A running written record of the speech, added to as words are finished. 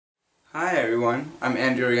Hi everyone, I'm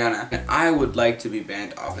Orellana, and I would like to be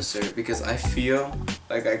band officer because I feel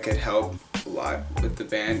like I could help a lot with the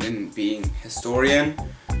band in being historian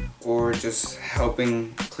or just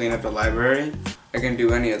helping clean up the library. I can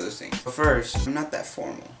do any of those things. But first, I'm not that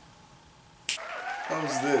formal.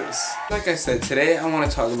 How's this? Like I said, today I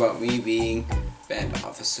want to talk about me being band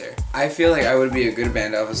officer. I feel like I would be a good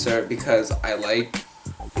band officer because I like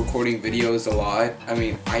recording videos a lot. I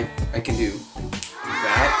mean, I can do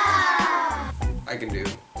that. I can do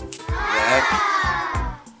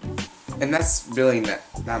that. And that's really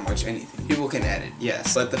not much anything. People can edit,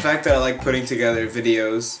 yes. But the fact that I like putting together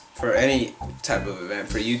videos for any type of event,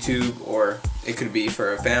 for YouTube or it could be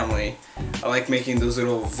for a family, I like making those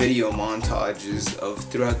little video montages of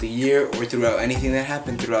throughout the year or throughout anything that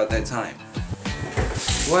happened throughout that time.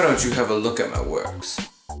 Why don't you have a look at my works?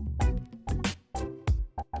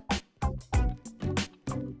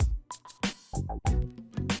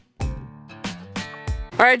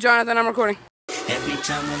 Alright, Jonathan, I'm recording. Every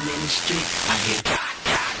time I'm in the street, I hear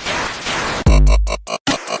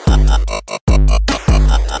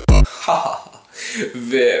Haha,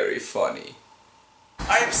 very funny.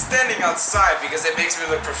 I am standing outside because it makes me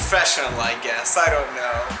look professional, I guess. I don't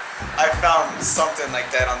know. I found something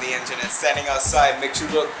like that on the internet. Standing outside makes you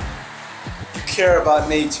look, you care about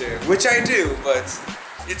nature, which I do, but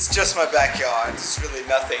it's just my backyard. There's really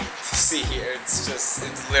nothing to see here.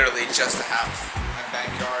 It's literally just a house. My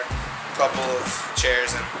backyard, a couple of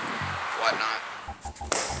chairs and whatnot.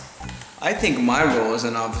 I think my role as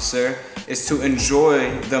an officer is to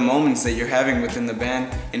enjoy the moments that you're having within the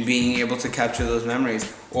band and being able to capture those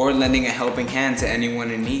memories or lending a helping hand to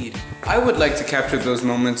anyone in need. I would like to capture those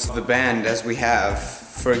moments of the band as we have,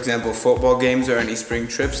 for example, football games or any spring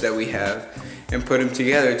trips that we have, and put them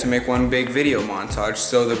together to make one big video montage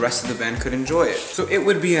so the rest of the band could enjoy it. So it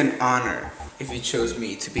would be an honor if you chose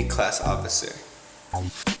me to be class officer.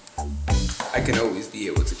 I can always be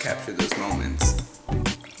able to capture those moments.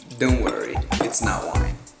 Don't worry, it's not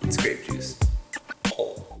wine, it's grape juice.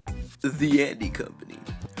 Oh. The Andy Company.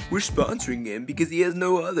 We're sponsoring him because he has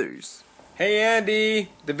no others. Hey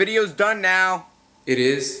Andy, the video's done now. It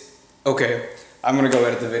is? Okay, I'm gonna go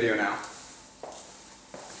edit the video now.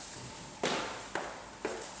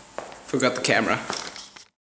 Forgot the camera.